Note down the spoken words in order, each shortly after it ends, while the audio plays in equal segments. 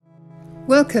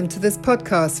Welcome to this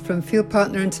podcast from Field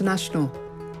Partner International.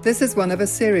 This is one of a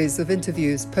series of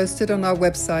interviews posted on our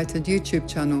website and YouTube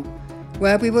channel,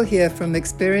 where we will hear from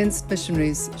experienced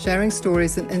missionaries sharing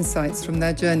stories and insights from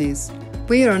their journeys.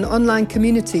 We are an online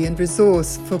community and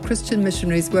resource for Christian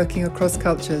missionaries working across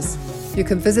cultures. You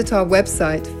can visit our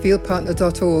website,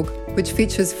 fieldpartner.org, which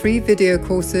features free video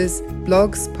courses,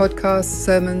 blogs, podcasts,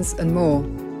 sermons, and more.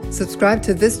 Subscribe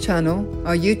to this channel,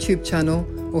 our YouTube channel,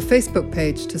 or Facebook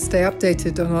page to stay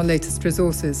updated on our latest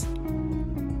resources.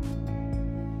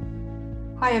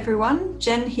 Hi everyone,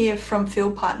 Jen here from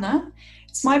Field Partner.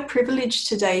 It's my privilege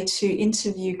today to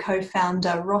interview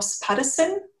co-founder Ross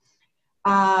Patterson.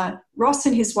 Ross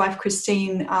and his wife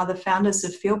Christine are the founders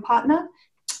of Field Partner.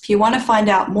 If you want to find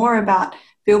out more about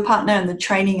Field Partner and the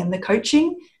training and the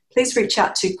coaching, please reach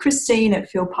out to Christine at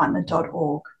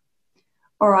fieldpartner.org.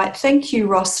 All right, thank you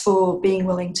Ross for being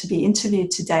willing to be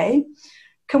interviewed today.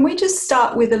 Can we just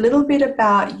start with a little bit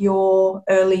about your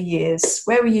early years?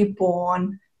 Where were you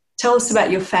born? Tell us about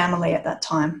your family at that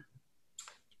time.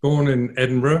 Born in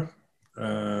Edinburgh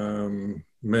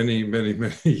many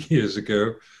years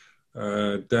ago.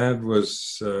 Dad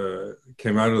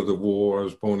came out of the war. I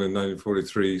was born in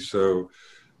 1943, so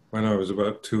when I was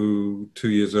about two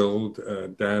years old,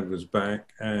 Dad was back,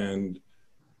 and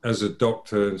as a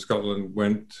doctor in Scotland,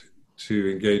 went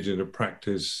to engage in a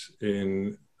practice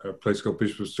in a place called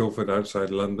Bishop Stortford outside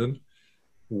London,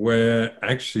 where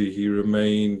actually he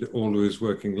remained all of his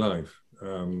working life.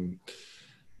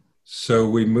 So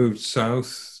we moved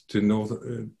south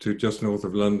to just north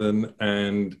of London,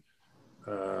 and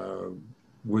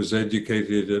was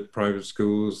educated at private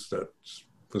schools. That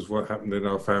was what happened in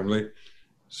our family.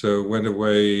 So went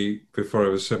away before I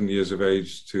was 7 years of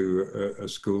age to a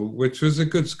school, which was a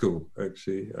good school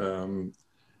actually,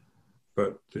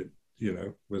 but it,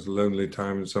 was a lonely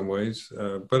time in some ways,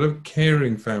 but a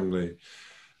caring family.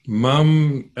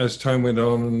 Mum, as time went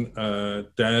on,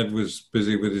 Dad was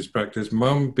busy with his practice.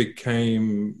 Mum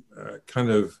became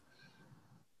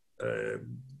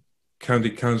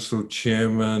county council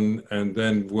chairman, and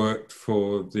then worked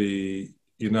for the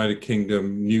United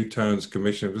Kingdom New Towns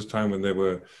Commission. It was a time when they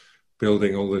were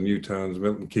building all the new towns,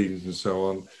 Milton Keynes and so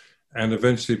on, and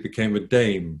eventually became a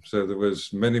dame. So there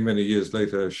was many years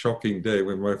later a shocking day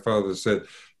when my father said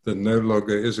there no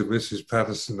longer is a Mrs.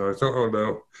 Patterson. I thought, oh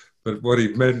no, but what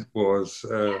he meant was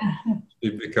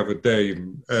he'd become a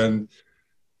dame. And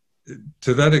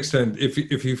to that extent, if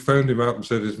you phoned him up and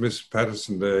said, is Mrs.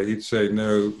 Patterson there? He'd say,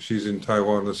 no, she's in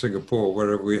Taiwan or Singapore,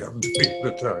 wherever we happen to be at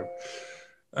the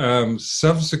time.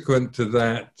 Subsequent to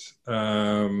that,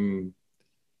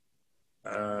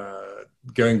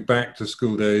 going back to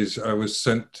school days, I was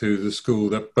sent to the school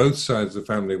that both sides of the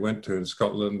family went to in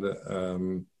Scotland,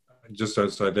 just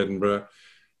outside Edinburgh.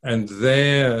 And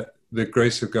there, the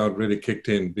grace of God really kicked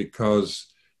in, because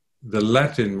the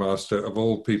Latin master of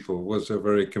all people was a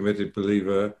very committed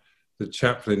believer. The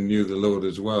chaplain knew the Lord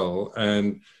as well.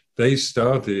 And they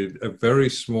started they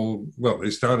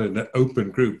started an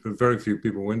open group, but very few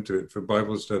people went to it for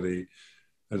Bible study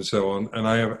and so on. And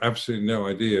I have absolutely no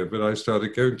idea, but I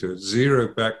started going to it. Zero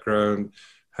background,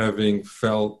 having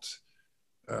felt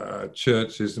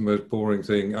church is the most boring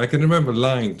thing. I can remember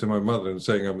lying to my mother and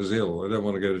saying I was ill. I don't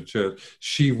want to go to church.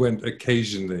 She went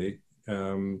occasionally.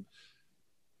 And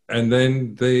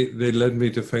then they led me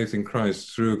to faith in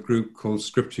Christ through a group called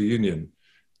Scripture Union.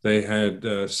 They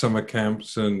had summer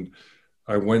camps, and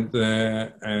I went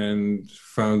there and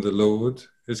found the Lord.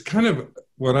 It's kind of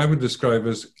what I would describe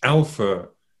as Alpha.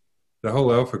 The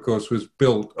whole Alpha course was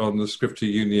built on the Scripture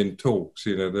Union talks,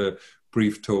 the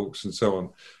brief talks and so on.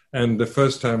 And the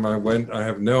first time I went, I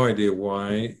have no idea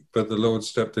why, but the Lord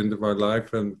stepped into my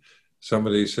life, and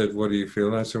somebody said, what do you feel?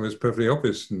 And I said, well, it's perfectly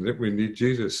obvious that we need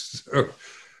Jesus. So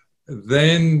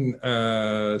then,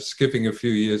 skipping a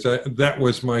few years, that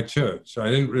was my church. I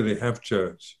didn't really have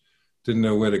church, didn't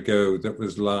know where to go that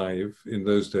was live in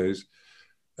those days.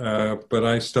 But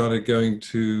I started going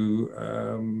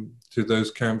to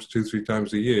those camps 2-3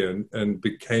 times a year, and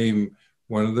became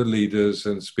one of the leaders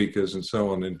and speakers and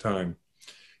so on in time.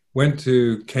 Went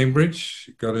to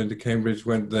Cambridge, got into Cambridge,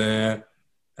 went there,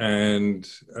 and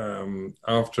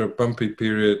after a bumpy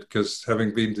period, because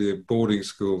having been to boarding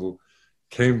school,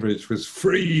 Cambridge was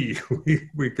free.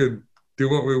 We could do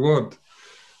what we want.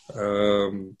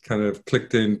 Kind of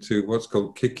clicked into what's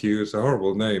called KICU. It's a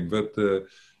horrible name, but the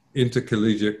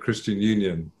Intercollegiate Christian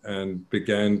Union, and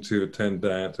began to attend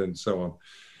that and so on.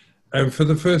 And for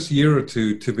the first year or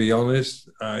two, to be honest,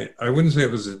 I wouldn't say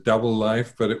it was a double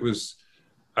life, but it was,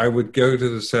 I would go to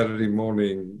the Saturday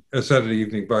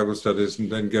evening Bible studies and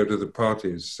then go to the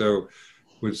parties. So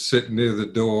would sit near the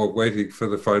door waiting for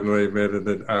the final amen and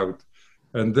then out.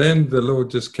 And then the Lord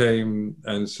just came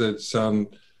and said, son,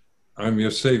 I'm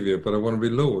your savior, but I want to be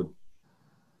Lord.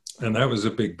 And that was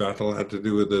a big battle, had to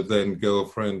do with a then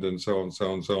girlfriend and so on,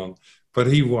 so on, so on. But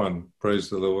he won, praise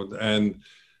the Lord. And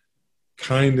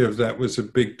kind of that was a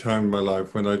big time in my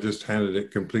life when I just handed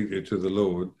it completely to the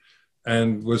Lord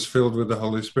and was filled with the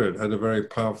Holy Spirit. Had a very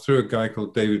powerful, through a guy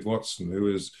called David Watson, who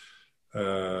was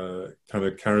kind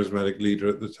of charismatic leader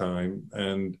at the time.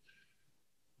 And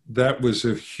that was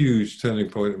a huge turning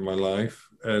point in my life.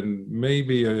 And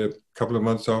maybe a couple of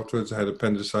months afterwards, I had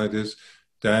appendicitis.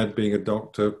 Dad, being a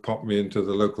doctor, popped me into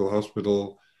the local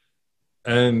hospital.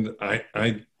 And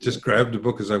I just grabbed a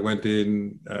book as I went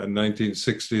in,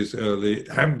 1960s early.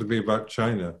 It happened to be about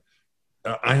China.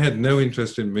 I had no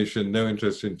interest in mission, no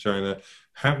interest in China.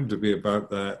 Happened to be about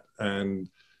that. And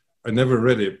I never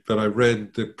read it, but I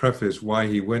read the preface, why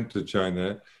he went to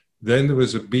China. Then there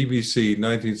was a BBC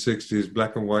 1960s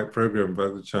black and white program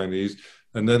about the Chinese.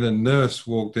 And then a nurse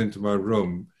walked into my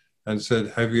room and said,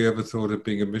 have you ever thought of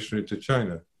being a missionary to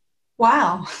China?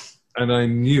 Wow. And I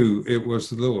knew it was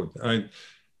the Lord.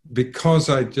 Because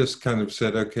I just kind of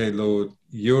said, okay, Lord,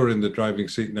 you're in the driving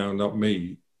seat now, not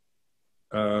me.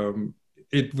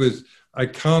 I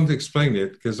can't explain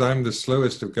it because I'm the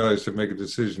slowest of guys to make a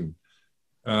decision.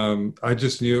 I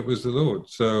just knew it was the Lord.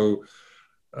 So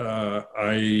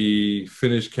I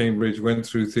finished Cambridge, went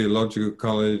through theological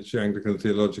college, Anglican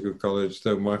Theological College,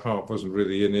 though my heart wasn't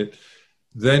really in it.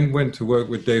 Then went to work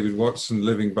with David Watson,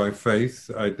 Living by Faith.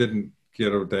 I didn't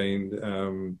get ordained.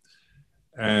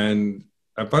 And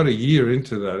about a year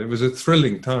into that, it was a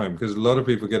thrilling time because a lot of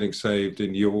people getting saved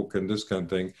in York and this kind of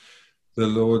thing. The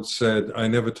Lord said, I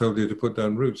never told you to put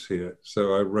down roots here.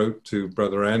 So I wrote to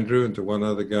Brother Andrew and to one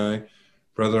other guy.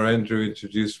 Brother Andrew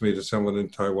introduced me to someone in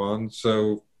Taiwan.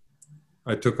 So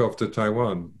I took off to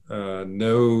Taiwan.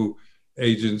 No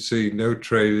agency, no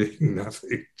trading,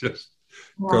 nothing, just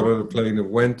got on a plane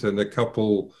and went, and a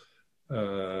couple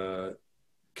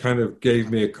kind of gave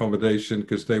me accommodation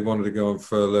because they wanted to go on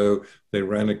furlough. They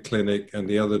ran a clinic and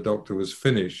the other doctor was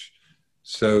Finnish.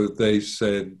 So they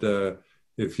said,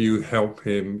 if you help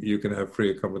him, you can have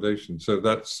free accommodation. So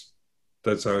that's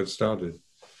how it started.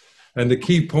 And the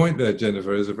key point there,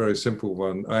 Jennifer, is a very simple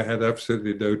one. I had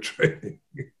absolutely no training.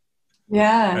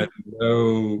 Yeah.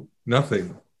 And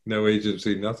nothing, no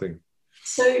agency, nothing.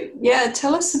 So, yeah,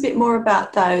 tell us a bit more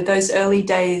about those early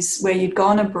days where you'd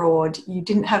gone abroad. You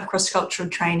didn't have cross-cultural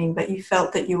training, but you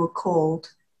felt that you were called.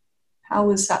 How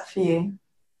was that for you?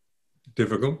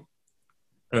 Difficult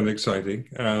and exciting.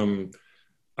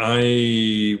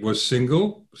 I was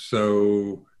single,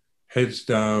 so heads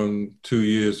down 2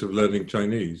 years of learning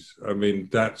Chinese. I mean,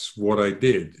 that's what I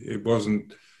did. It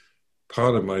wasn't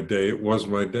part of my day, it was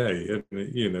my day. And,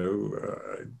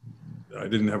 I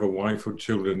didn't have a wife or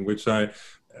children, which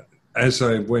as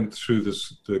I went through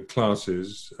the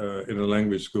classes in a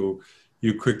language school,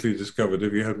 you quickly discovered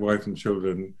if you had wife and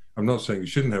children, I'm not saying you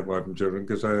shouldn't have wife and children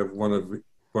because I have one of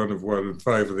one and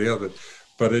five of the other,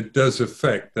 but it does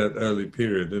affect that early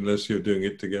period unless you're doing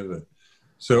it together.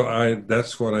 So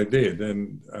that's what I did,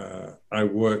 and I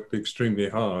worked extremely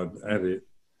hard at it.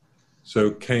 So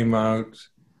came out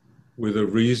with a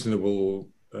reasonable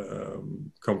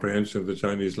comprehension of the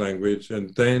Chinese language,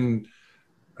 and then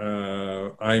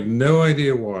I have no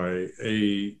idea why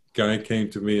a guy came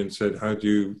to me and said, how do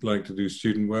you like to do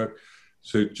student work?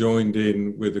 So joined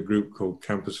in with a group called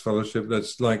Campus Fellowship.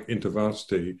 That's like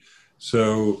InterVarsity.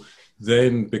 So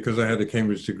then, because I had a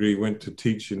Cambridge degree, went to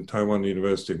teach in Taiwan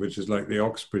University, which is like the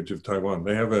Oxbridge of Taiwan.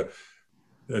 They have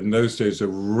in those days, a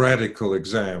radical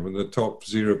exam, and the top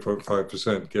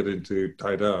 0.5% get into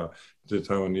Taida, to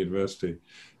Taiwan University.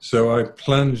 So I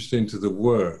plunged into the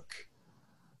work.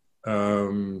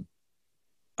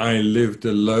 I lived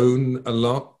alone a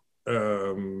lot.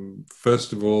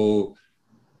 First of all,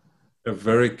 a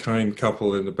very kind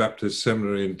couple in the Baptist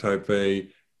Seminary in Taipei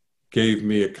gave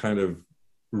me a kind of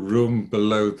room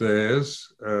below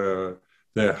theirs,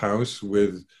 their house,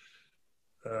 with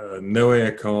no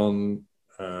aircon,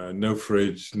 no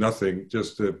fridge, nothing,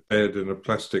 just a bed and a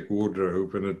plastic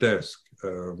wardrobe and a desk,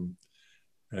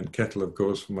 and kettle, of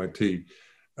course, for my tea.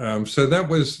 So that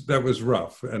was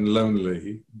rough and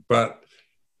lonely, but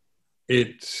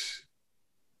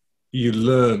you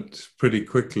learnt pretty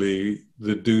quickly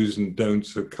the do's and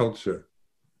don'ts of culture.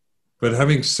 But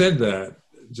having said that,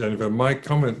 Jennifer, my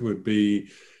comment would be,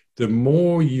 the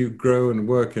more you grow and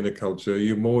work in a culture,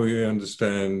 the more you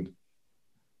understand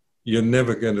you're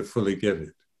never going to fully get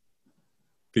it.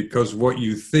 Because what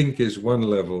you think is one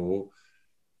level,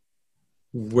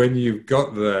 when you've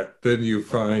got that, then you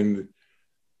find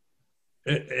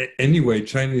Anyway,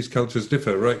 Chinese cultures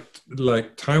differ, right?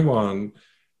 Like Taiwan,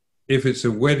 if it's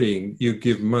a wedding, you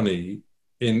give money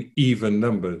in even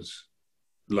numbers.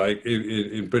 Like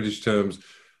in British terms,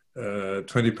 £20,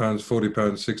 £40,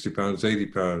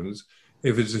 £60, £80.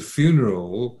 If it's a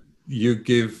funeral, you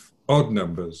give odd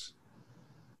numbers,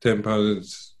 £10,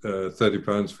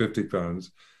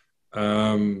 £30,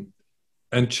 £50.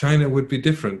 And China would be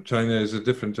different. China is a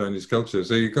different Chinese culture.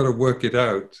 So you've got to work it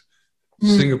out.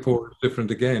 Singapore is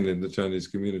different again in the Chinese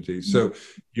community. So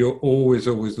you're always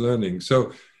learning.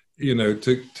 So,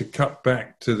 to cut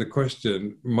back to the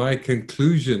question, my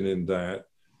conclusion in that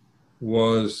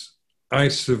was I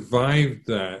survived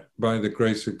that by the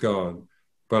grace of God,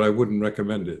 but I wouldn't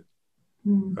recommend it.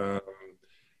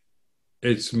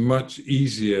 It's much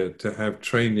easier to have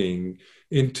training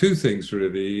in two things,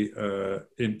 really,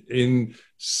 in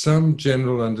some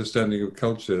general understanding of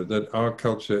culture, that our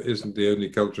culture isn't the only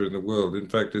culture in the world. In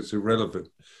fact, it's irrelevant.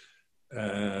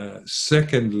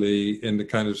 Secondly, in the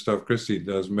kind of stuff Christine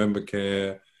does, member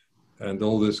care and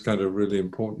all this kind of really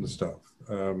important stuff.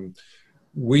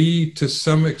 We, to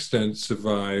some extent,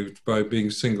 survived by being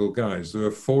single guys. There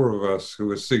were 4 of us who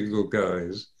were single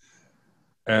guys,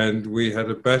 and we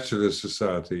had a bachelor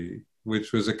society,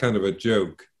 which was a kind of a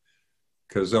joke,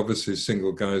 because obviously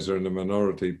single guys are in the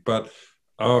minority. But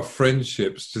our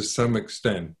friendships, to some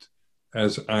extent,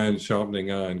 as iron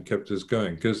sharpening iron, kept us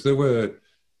going, because there were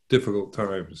difficult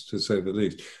times, to say the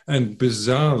least. And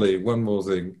bizarrely, one more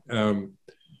thing,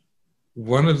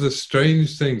 one of the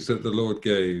strange things that the Lord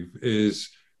gave is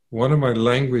one of my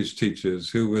language teachers,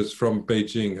 who was from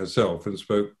Beijing herself and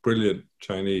spoke brilliant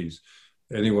Chinese.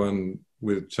 Anyone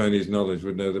with Chinese knowledge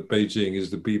would know that Beijing is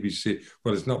the BBC.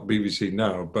 Well, it's not BBC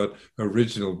now, but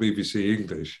original BBC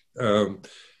English.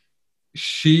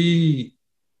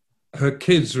 Her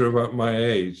kids are about my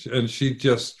age, and she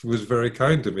just was very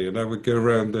kind to me. And I would go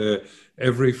around there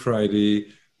every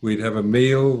Friday. We'd have a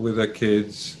meal with her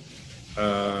kids.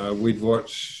 We'd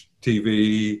watch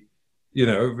TV.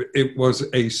 It was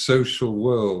a social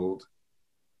world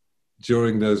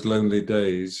during those lonely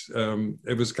days.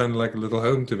 It was kind of like a little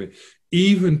home to me,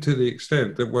 even to the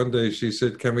extent that one day she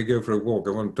said, "Can we go for a walk?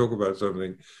 I want to talk about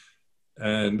something."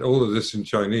 And all of this in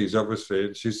Chinese, obviously.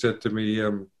 And she said to me,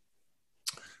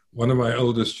 one of my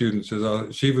older students,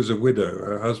 she was a widow.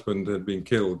 Her husband had been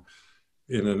killed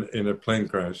in a plane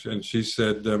crash. And she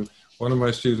said, "One of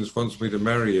my students wants me to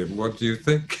marry him. What do you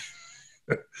think?"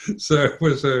 So it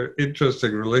was an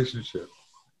interesting relationship.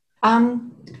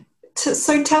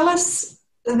 So tell us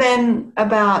then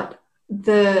about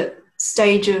the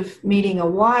stage of meeting a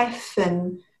wife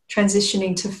and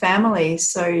transitioning to family.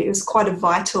 So it was quite a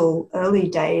vital early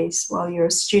days while you're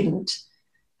a student.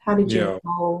 How did you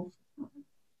evolve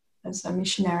as a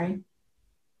missionary?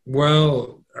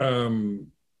 Well,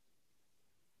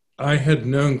 I had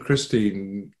known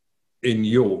Christine in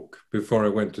York before I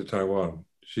went to Taiwan.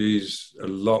 She's a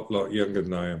lot younger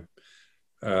than I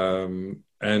am.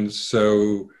 And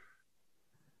so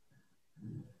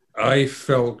I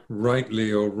felt,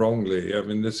 rightly or wrongly, I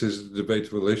mean, this is a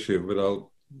debatable issue, but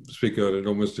I'll speak on it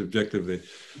almost objectively.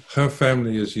 Her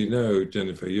family, as you know,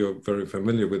 Jennifer, you're very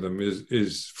familiar with them,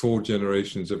 is 4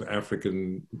 generations of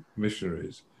African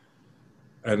missionaries.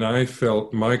 And I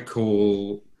felt my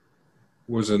call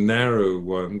was a narrow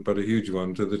one, but a huge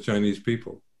one, to the Chinese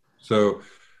people. So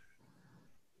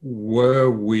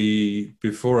were we,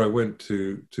 before I went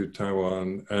to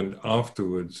Taiwan and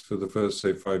afterwards for the first,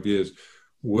 say, 5 years,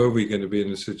 were we going to be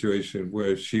in a situation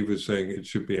where she was saying it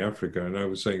should be Africa and I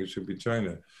was saying it should be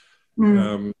China?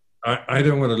 I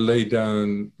don't want to lay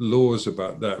down laws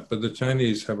about that, but the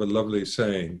Chinese have a lovely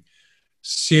saying,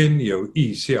 先有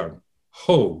意向,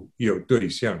 后有对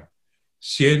象.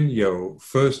 先有,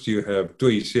 first you have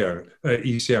对象,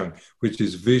 意向, which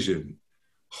is vision.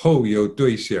 后有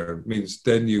对象 means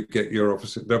then you get your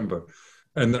opposite number.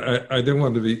 And I don't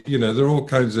want to be, there are all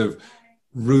kinds of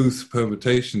Ruth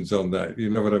permutations on that, you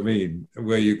know what I mean?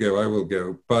 Where you go, I will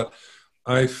go. But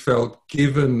I felt,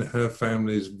 given her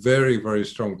family's very, very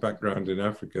strong background in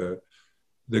Africa,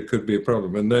 there could be a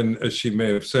problem. And then, as she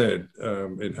may have said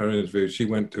in her interview, she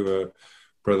went to a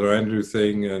Brother Andrew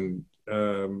thing, and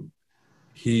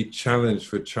he challenged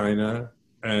for China.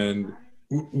 And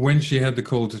when she had the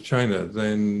call to China,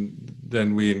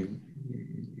 then we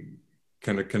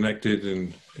kind of connected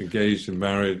and engaged and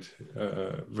married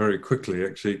very quickly,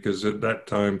 actually, because at that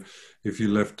time, if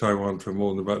you left Taiwan for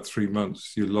more than about 3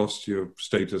 months, you lost your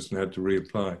status and had to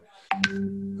reapply.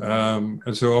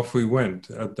 And so off we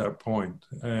went at that point.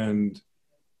 And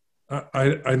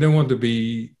I don't want to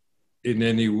be in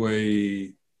any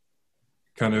way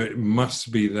kind of, it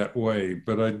must be that way,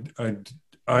 but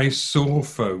I saw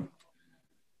folk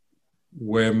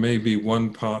where maybe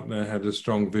one partner had a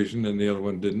strong vision and the other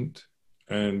one didn't.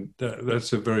 And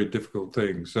that's a very difficult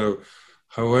thing. So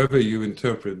however you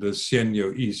interpret the 先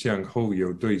有意向,后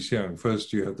有对象,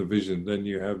 first you have the vision, then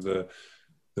you have the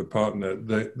partner,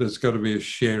 there's got to be a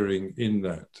sharing in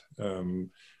that.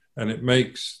 And it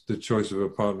makes the choice of a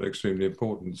partner extremely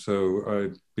important. So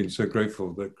I've been so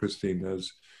grateful that Christine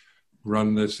has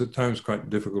run this at times quite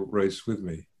difficult race with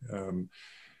me.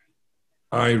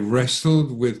 I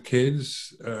wrestled with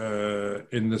kids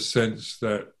in the sense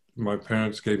that my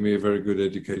parents gave me a very good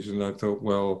education. I thought,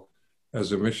 well,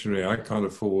 as a missionary, I can't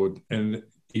afford, and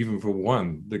even for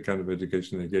one, the kind of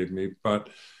education they gave me. But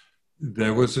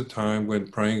there was a time when,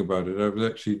 praying about it, I was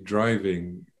actually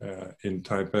driving in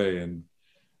Taipei,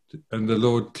 and the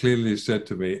Lord clearly said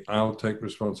to me, I'll take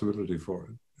responsibility for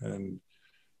it. And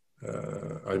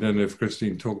I don't know if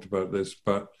Christine talked about this,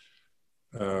 but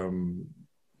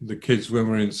the kids, when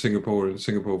we were in Singapore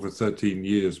for 13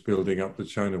 years, building up the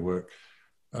China work,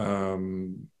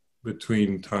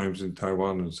 between times in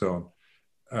Taiwan and so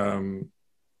on,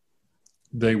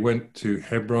 they went to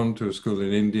Hebron, to a school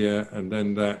in India, and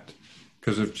then that,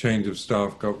 because of change of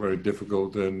staff, got very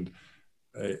difficult. And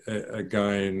a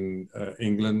guy in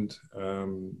England,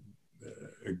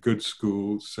 a good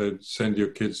school, said, send your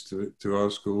kids to our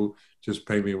school, just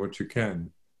pay me what you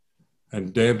can.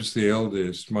 And Deb's the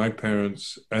eldest. My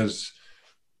parents, as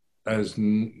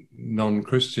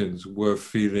non-Christians, were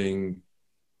feeling,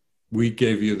 we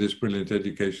gave you this brilliant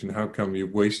education, how come you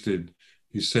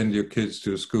send your kids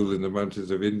to a school in the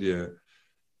mountains of India?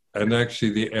 And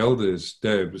actually the eldest,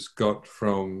 Deb's, got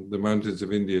from the mountains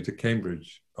of India to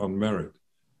Cambridge on merit.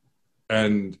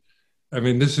 And I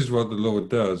mean, this is what the Lord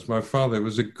does. My father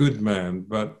was a good man,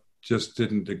 but just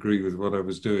didn't agree with what I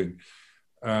was doing.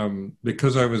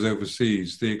 Because I was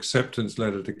overseas, the acceptance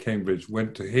letter to Cambridge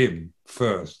went to him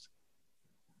first,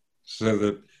 so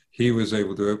that he was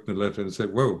able to open the letter and say,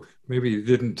 whoa, maybe he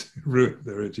didn't ruin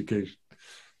their education.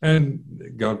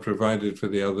 And God provided for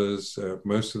the others.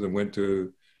 Most of them went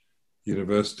to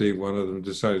university. One of them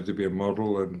decided to be a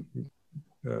model, and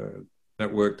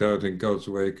that worked out in God's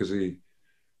way because he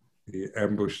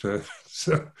ambushed her.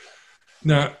 So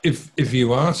now, if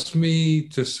you ask me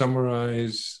to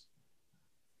summarize,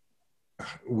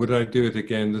 would I do it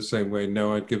again the same way?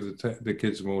 No, I'd give the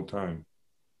kids more time.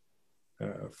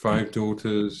 5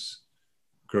 daughters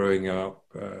growing up,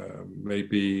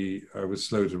 maybe I was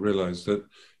slow to realize that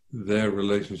their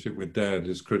relationship with dad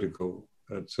is critical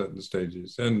at certain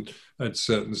stages. And at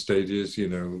certain stages, you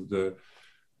know,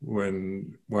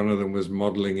 when one of them was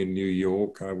modeling in New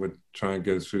York, I would try and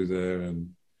go through there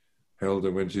and held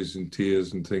her when she's in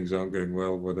tears and things aren't going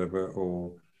well, whatever,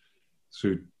 or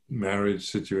through marriage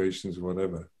situations,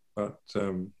 whatever. But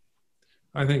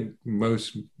I think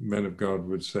most men of God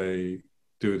would say,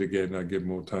 do it again, I give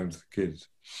more time to the kids.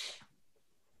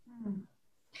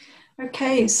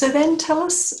 Okay, so then tell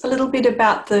us a little bit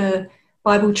about the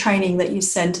Bible training that you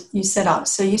set up.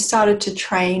 So you started to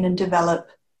train and develop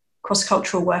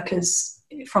cross-cultural workers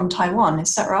from Taiwan,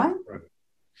 is that right? Right.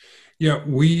 Yeah,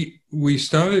 we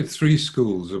started 3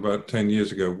 schools about 10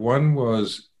 years ago. One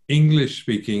was English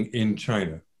speaking in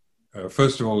China.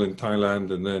 First of all in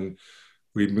Thailand, and then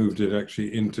we moved it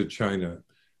actually into China,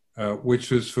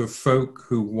 which was for folk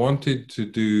who wanted to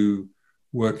do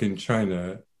work in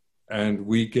China. And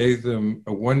we gave them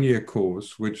a 1-year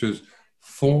course, which was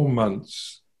 4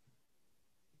 months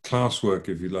classwork,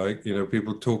 if you like, you know,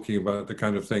 people talking about the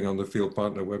kind of thing on the Field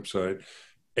Partner website,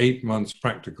 8 months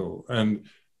practical. And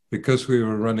because we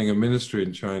were running a ministry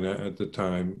in China at the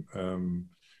time,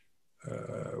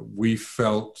 we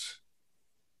felt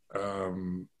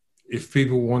if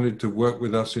people wanted to work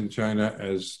with us in China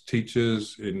as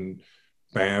teachers in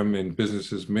BAM, in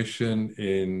Business as Mission,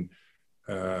 in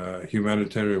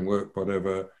humanitarian work,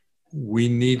 whatever, we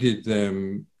needed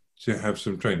them to have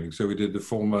some training. So we did the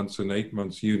 4 months and 8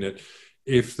 months unit.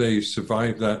 If they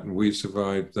survived that and we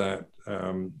survived that,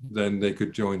 then they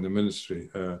could join the ministry.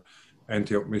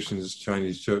 Antioch Missions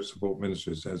Chinese Church Support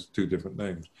Ministries has 2 different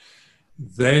names.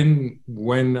 Then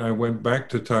when I went back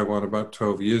to Taiwan about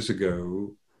 12 years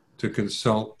ago to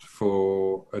consult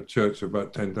for a church of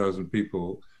about 10,000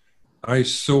 people, I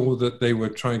saw that they were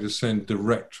trying to send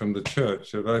direct from the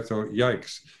church. And I thought,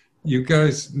 yikes, you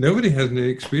guys, nobody has any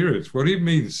experience. What do you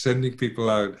mean sending people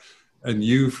out and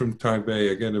you from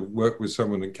Taipei are going to work with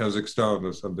someone in Kazakhstan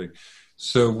or something?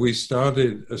 So we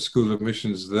started a school of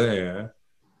missions there,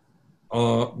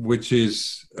 which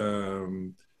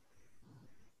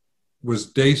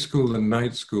was day school and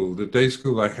night school. The day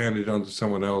school I handed on to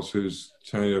someone else who's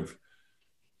kind of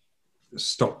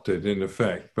stopped it in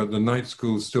effect, but the night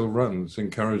school still runs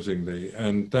encouragingly,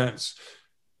 and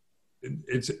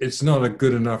it's not a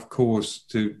good enough course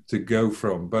to go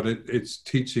from, but it's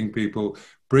teaching people,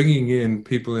 bringing in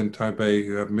people in Taipei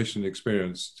who have mission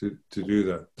experience to do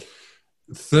that.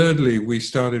 Thirdly, we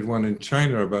started one in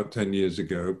China about 10 years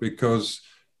ago because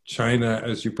China,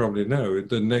 as you probably know,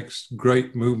 the next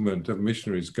great movement of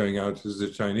missionaries going out is the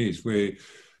Chinese.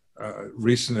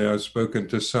 Recently, I've spoken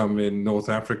to some in North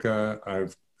Africa.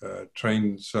 I've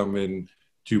trained some in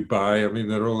Dubai. I mean,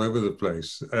 they're all over the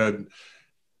place. And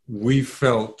we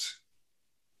felt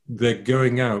they're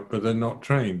going out, but they're not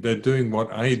trained. They're doing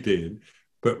what I did,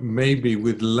 but maybe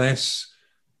with less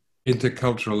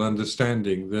intercultural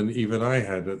understanding than even I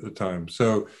had at the time.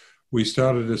 So we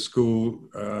started a school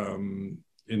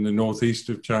in the northeast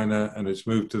of China, and it's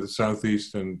moved to the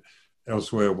southeast and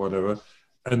elsewhere, whatever.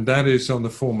 And that is on the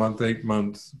 4-month,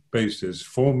 8-month basis,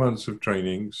 4 months of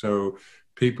training. So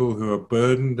people who are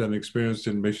burdened and experienced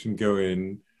in mission go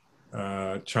in,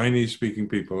 Chinese-speaking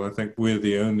people. I think we're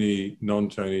the only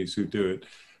non-Chinese who do it.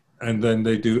 And then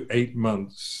they do 8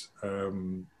 months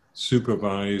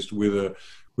supervised with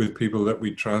people that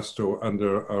we trust or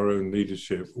under our own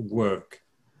leadership work,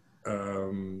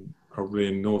 probably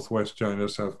in Northwest China,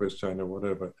 Southwest China,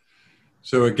 whatever.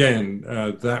 So again,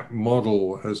 that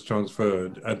model has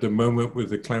transferred. At the moment with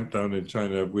the clampdown in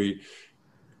China,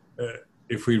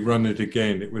 if we run it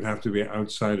again, it would have to be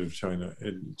outside of China.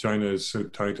 China is so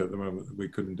tight at the moment that we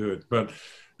couldn't do it. But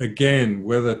again,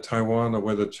 whether Taiwan or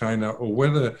whether China or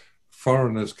whether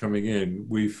foreigners coming in,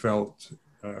 we felt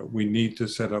we need to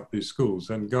set up these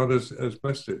schools, and God has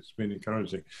blessed it. It's been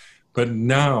encouraging. But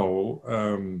now,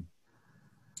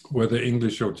 whether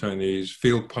English or Chinese,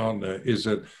 Field Partner is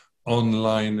an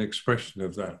online expression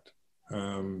of that.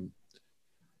 And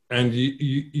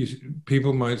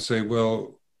people might say,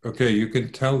 well, okay, you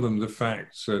can tell them the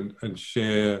facts and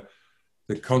share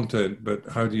the content, but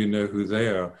how do you know who they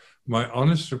are? My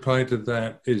honest reply to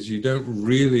that is you don't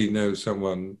really know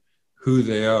someone who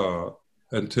they are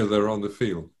until they're on the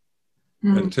field,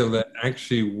 until they're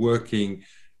actually working.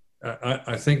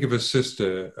 I think of a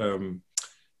sister,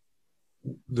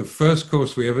 the first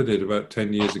course we ever did about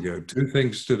 10 years ago, 2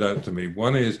 things stood out to me.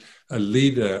 One is a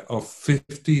leader of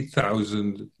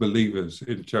 50,000 believers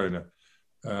in China,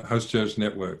 House Church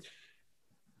Network.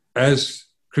 As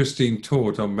Christine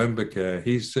taught on member care,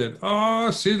 he said,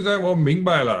 "Oh, 现在我明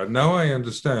白了. Now I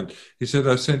understand." He said,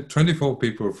 "I sent 24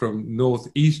 people from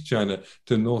northeast China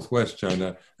to northwest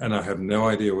China, and I have no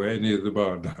idea where any of them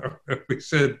are now." We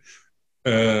said,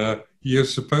 you're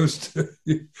supposed to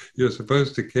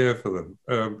care for them.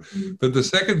 But the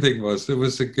second thing was, there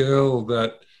was a girl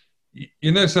that,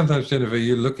 you know, sometimes, Jennifer,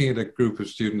 you're looking at a group of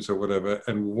students or whatever,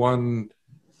 and one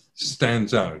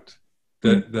stands out.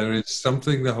 That there is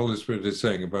something the Holy Spirit is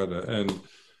saying about her, and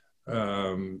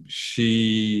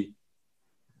she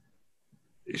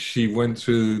went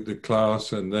through the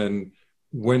class and then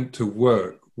went to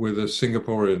work with a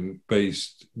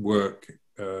Singaporean-based work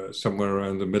somewhere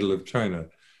around the middle of China,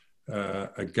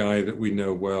 a guy that we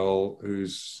know well,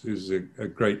 who's a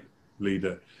great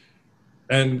leader.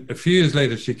 And a few years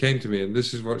later, she came to me, and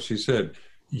this is what she said.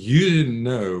 "You didn't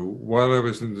know, while I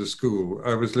was in the school,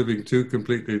 I was living 2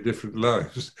 completely different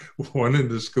lives. One in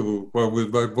the school, one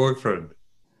with my boyfriend."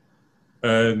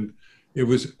 And it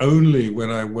was only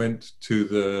when I went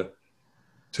to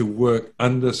work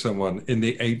under someone in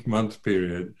the 8-month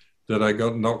period that I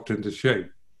got knocked into shape.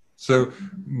 So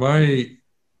my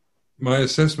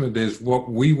assessment is, what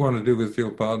we want to do with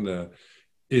Field Partner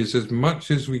is, as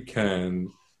much as we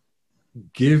can,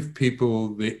 give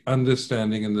people the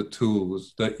understanding and the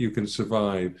tools that you can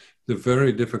survive the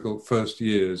very difficult first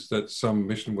years that some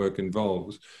mission work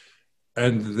involves,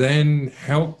 and then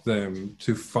help them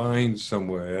to find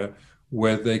somewhere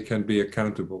where they can be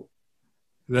accountable.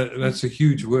 That's a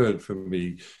huge word for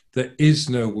me. There is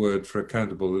no word for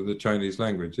accountable in the Chinese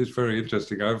language. It's very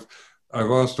interesting. I've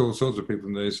asked all sorts of people,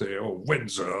 and they say, "Oh,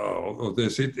 Windsor," or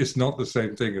this. It's not the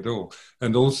same thing at all.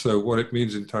 And also, what it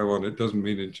means in Taiwan, it doesn't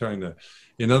mean in China.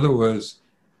 In other words,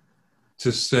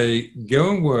 to say,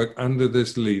 go and work under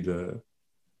this leader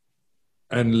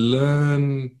and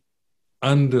learn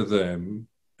under them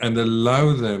and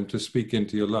allow them to speak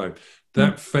into your life.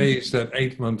 That phase, that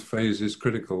 8-month phase, is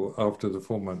critical after the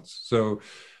 4 months. So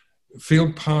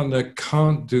Field Partner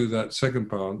can't do that second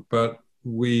part, but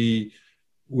we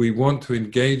want to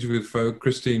engage with folk.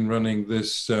 Christine running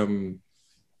this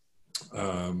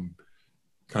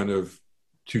kind of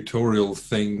tutorial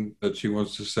thing that she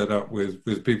wants to set up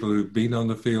with people who've been on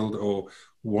the field or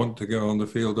want to go on the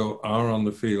field or are on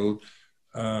the field.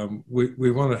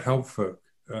 We want to help folk.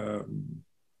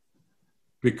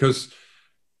 because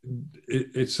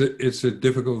it's a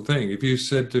difficult thing. If you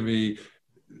said to me,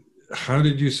 how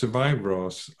did you survive,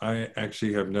 Ross? I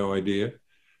actually have no idea.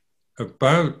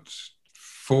 About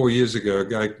 4 years ago, a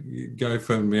guy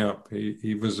phoned me up.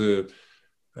 He was a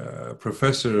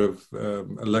professor of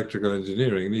electrical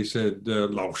engineering, and he said,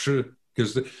 老师,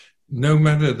 because no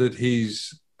matter that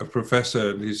he's a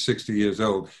professor and he's 60 years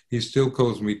old, he still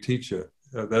calls me teacher.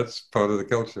 That's part of the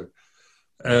culture.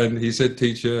 And he said,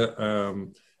 teacher,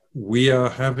 we are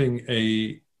having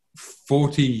a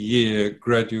 40-year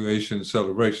graduation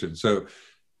celebration. So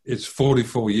it's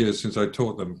 44 years since I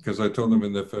taught them, because I taught them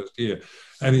in their first year.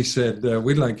 And he said,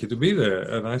 we'd like you to be there.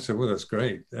 And I said, well, that's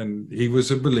great. And he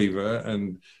was a believer,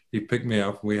 and he picked me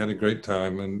up, and we had a great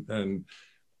time. And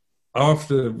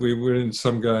after, we were in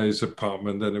some guy's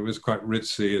apartment, and it was quite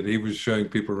ritzy, and he was showing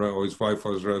people around, or his wife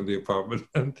was around the apartment.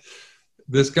 And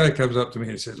this guy comes up to me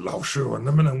and says, 老师,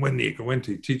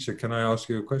 teacher, can I ask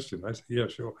you a question? I said, yeah,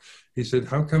 sure. He said,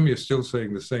 how come you're still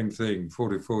saying the same thing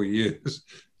 44 years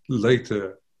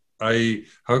later?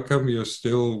 How come you're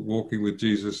still walking with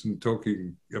Jesus and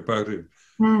talking about him?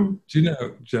 Do you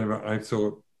know, Jennifer, I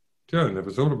thought, yeah, I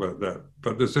never thought about that.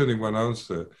 But there's only one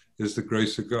answer, is the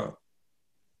grace of God.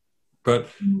 But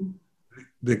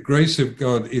the grace of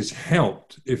God is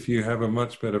helped if you have a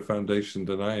much better foundation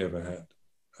than I ever had.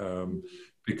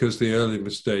 Because the early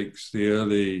mistakes, the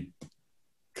early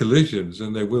collisions,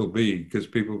 and there will be, because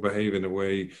people behave in a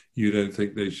way you don't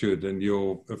think they should, and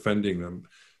you're offending them,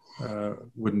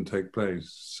 wouldn't take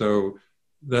place. So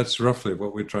that's roughly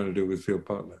what we're trying to do with Field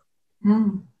Partner.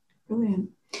 Brilliant.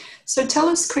 So tell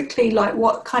us quickly, like,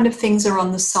 what kind of things are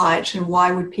on the site, and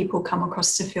why would people come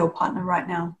across to Field Partner right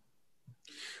now?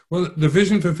 Well, the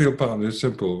vision for Field Partner is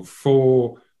simple.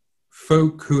 For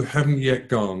folk who haven't yet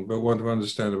gone but want to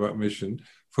understand about mission,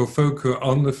 for folk who are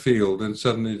on the field and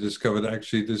suddenly discovered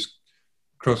actually this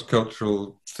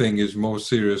cross-cultural thing is more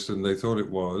serious than they thought it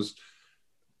was,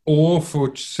 or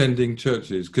for sending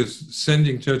churches, because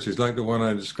sending churches like the one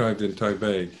I described in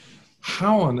Taipei,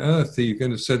 how on earth are you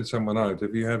going to send someone out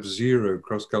if you have zero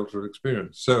cross-cultural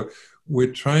experience? So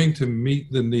we're trying to meet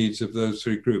the needs of those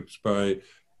three groups by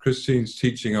Christine's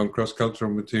teaching on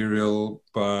cross-cultural material,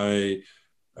 by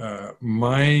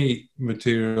my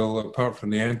material, apart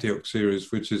from the Antioch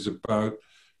series, which is about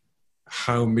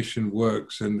how mission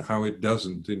works and how it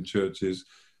doesn't in churches.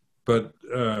 But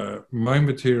my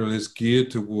material is geared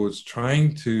towards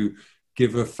trying to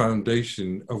give a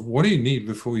foundation of what do you need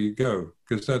before you go,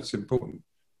 because that's important.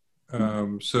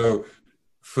 So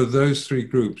for those three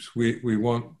groups, we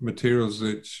want materials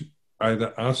that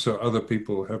either us or other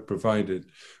people have provided.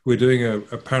 We're doing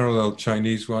a parallel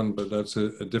Chinese one, but that's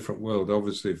a different world,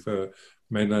 obviously, for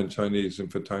mainland Chinese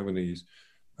and for Taiwanese.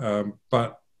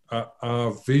 But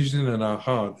our vision and our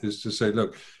heart is to say,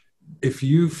 look, if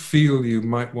you feel you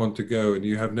might want to go and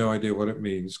you have no idea what it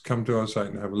means, come to our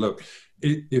site and have a look.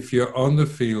 If you're on the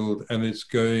field and it's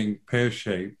going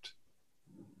pear-shaped,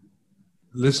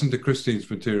 listen to Christine's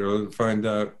material and find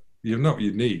out you're not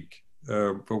unique.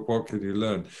 But what can you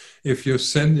learn? If you're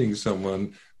sending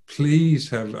someone, please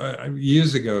have,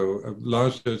 years ago, a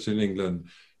large church in England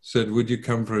said, would you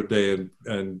come for a day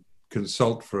and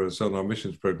consult for us on our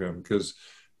missions program? Because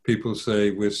people say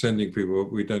we're sending people,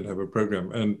 but we don't have a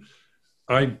program. And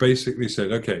I basically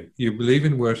said, okay, you believe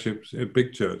in worship, a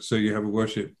big church, so you have a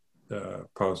worship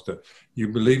pastor. You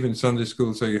believe in Sunday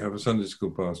school, so you have a Sunday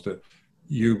school pastor.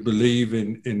 You believe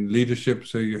in leadership,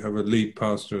 so you have a lead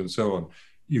pastor, and so on.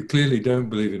 You clearly don't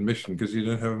believe in mission because you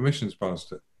don't have a missions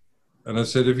pastor. And I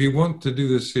said, if you want to do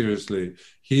this seriously,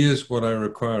 here's what I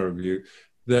require of you,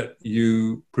 that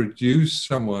you produce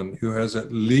someone who has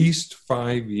at least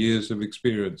 5 years of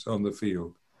experience on the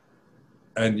field,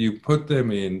 and you put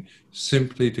them in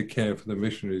simply to care for the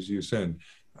missionaries you send.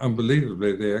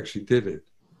 Unbelievably, they actually did it.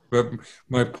 But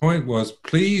my point was,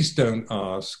 please don't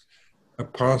ask a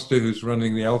pastor who's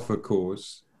running the Alpha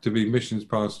course to be missions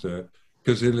pastor,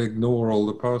 because he'll ignore all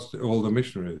the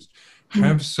missionaries.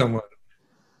 Have someone,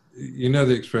 you know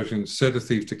the expression, set a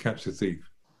thief to catch a thief.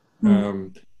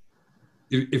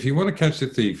 If you want to catch a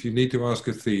thief, you need to ask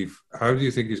a thief, how do you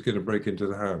think he's going to break into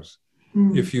the house?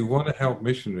 If you want to help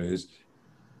missionaries,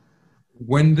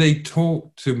 when they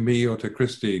talk to me or to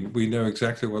Christine, we know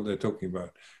exactly what they're talking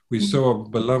about. We saw a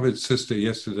beloved sister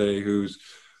yesterday who's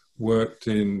worked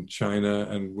in China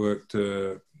and worked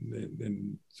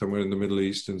in somewhere in the Middle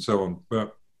East and so on.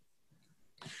 But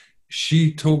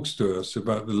she talks to us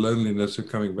about the loneliness of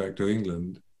coming back to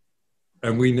England,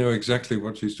 and we know exactly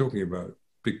what she's talking about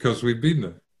because we've been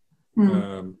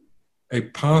there. A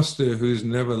pastor who's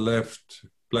never left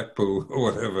Blackpool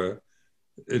or whatever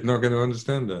is not going to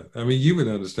understand that. I mean, you would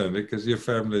understand it because your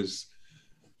family's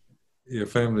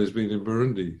been in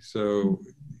Burundi. So,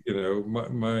 you know,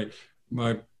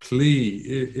 my plea,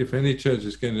 if any church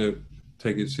is going to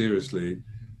take it seriously,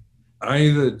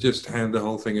 either just hand the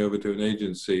whole thing over to an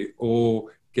agency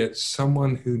or get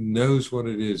someone who knows what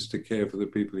it is to care for the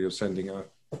people you're sending out.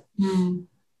 Mm.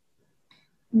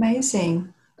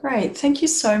 Amazing. Great. Thank you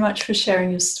so much for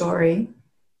sharing your story.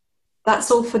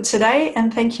 That's all for today,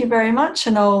 and thank you very much,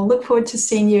 and I'll look forward to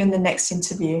seeing you in the next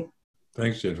interview.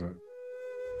 Thanks, Jennifer.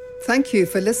 Thank you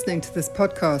for listening to this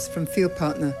podcast from Field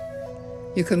Partner.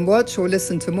 You can watch or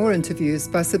listen to more interviews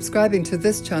by subscribing to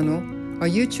this channel, our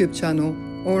YouTube channel,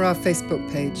 or our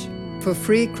Facebook page. For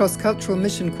free cross-cultural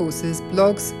mission courses,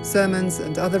 blogs, sermons,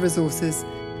 and other resources,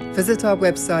 visit our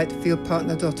website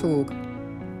fieldpartner.org.